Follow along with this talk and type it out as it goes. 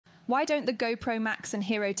Why don't the GoPro Max and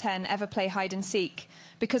Hero 10 ever play hide and seek?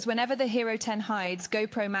 Because whenever the Hero 10 hides,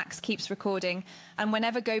 GoPro Max keeps recording, and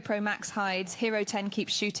whenever GoPro Max hides, Hero 10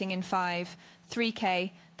 keeps shooting in 5,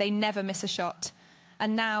 3K, they never miss a shot.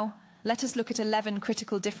 And now, let us look at 11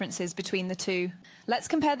 critical differences between the two. Let's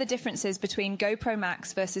compare the differences between GoPro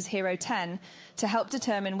Max versus Hero 10 to help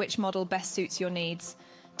determine which model best suits your needs.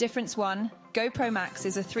 Difference 1, GoPro Max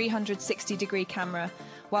is a 360-degree camera,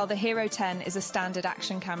 while the Hero 10 is a standard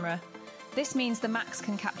action camera. This means the Max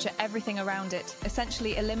can capture everything around it,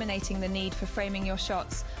 essentially eliminating the need for framing your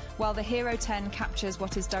shots, while the Hero 10 captures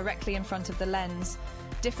what is directly in front of the lens.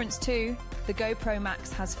 Difference 2, the GoPro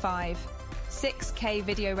Max has 6K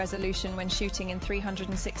video resolution when shooting in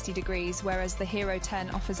 360 degrees, whereas the Hero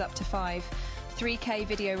 10 offers up to 3K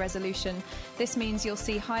video resolution. This means you'll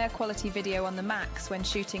see higher quality video on the Max when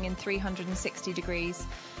shooting in 360 degrees.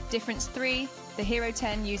 Difference 3, the Hero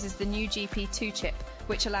 10 uses the new GP2 chip,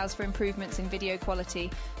 which allows for improvements in video quality,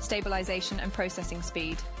 stabilization and processing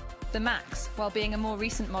speed. The Max, while being a more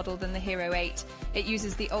recent model than the Hero 8, it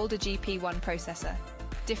uses the older GP1 processor.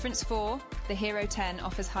 Difference 4, the Hero 10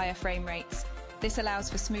 offers higher frame rates. This allows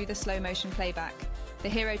for smoother slow-motion playback. The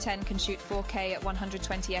Hero 10 can shoot 4K at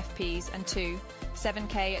 120 FPS and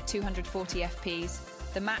 7K at 240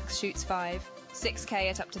 FPS. The Max shoots 6K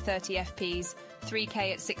at up to 30 FPS,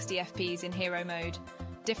 3K at 60 FPS in Hero mode.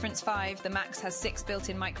 Difference 5, the Max has 6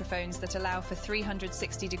 built-in microphones that allow for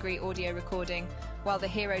 360-degree audio recording, while the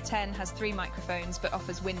Hero 10 has 3 microphones but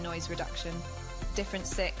offers wind noise reduction. Difference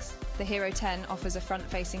 6, the Hero 10 offers a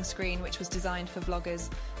front-facing screen which was designed for vloggers,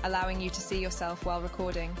 allowing you to see yourself while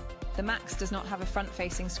recording. The Max does not have a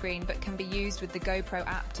front-facing screen but can be used with the GoPro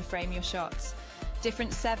app to frame your shots.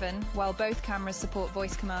 Difference 7, while both cameras support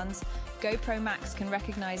voice commands, GoPro Max can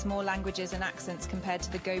recognize more languages and accents compared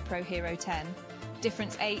to the GoPro Hero 10.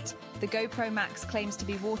 Difference 8, the GoPro Max claims to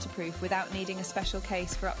be waterproof without needing a special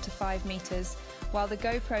case for up to 5 meters, while the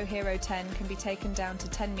GoPro Hero 10 can be taken down to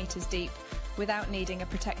 10 meters deep without needing a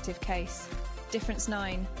protective case. Difference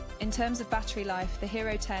 9, in terms of battery life, the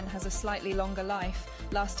Hero 10 has a slightly longer life,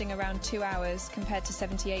 lasting around 2 hours compared to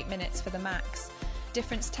 78 minutes for the Max.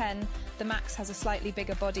 Difference 10, the Max has a slightly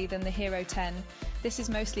bigger body than the Hero 10. This is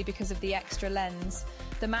mostly because of the extra lens.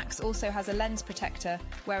 The Max also has a lens protector,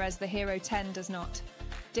 whereas the Hero 10 does not.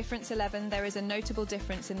 Difference 11, there is a notable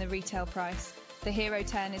difference in the retail price. The Hero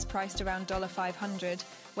 10 is priced around $500,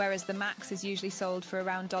 whereas the Max is usually sold for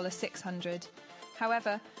around $600.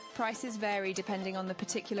 However, prices vary depending on the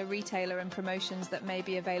particular retailer and promotions that may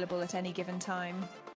be available at any given time.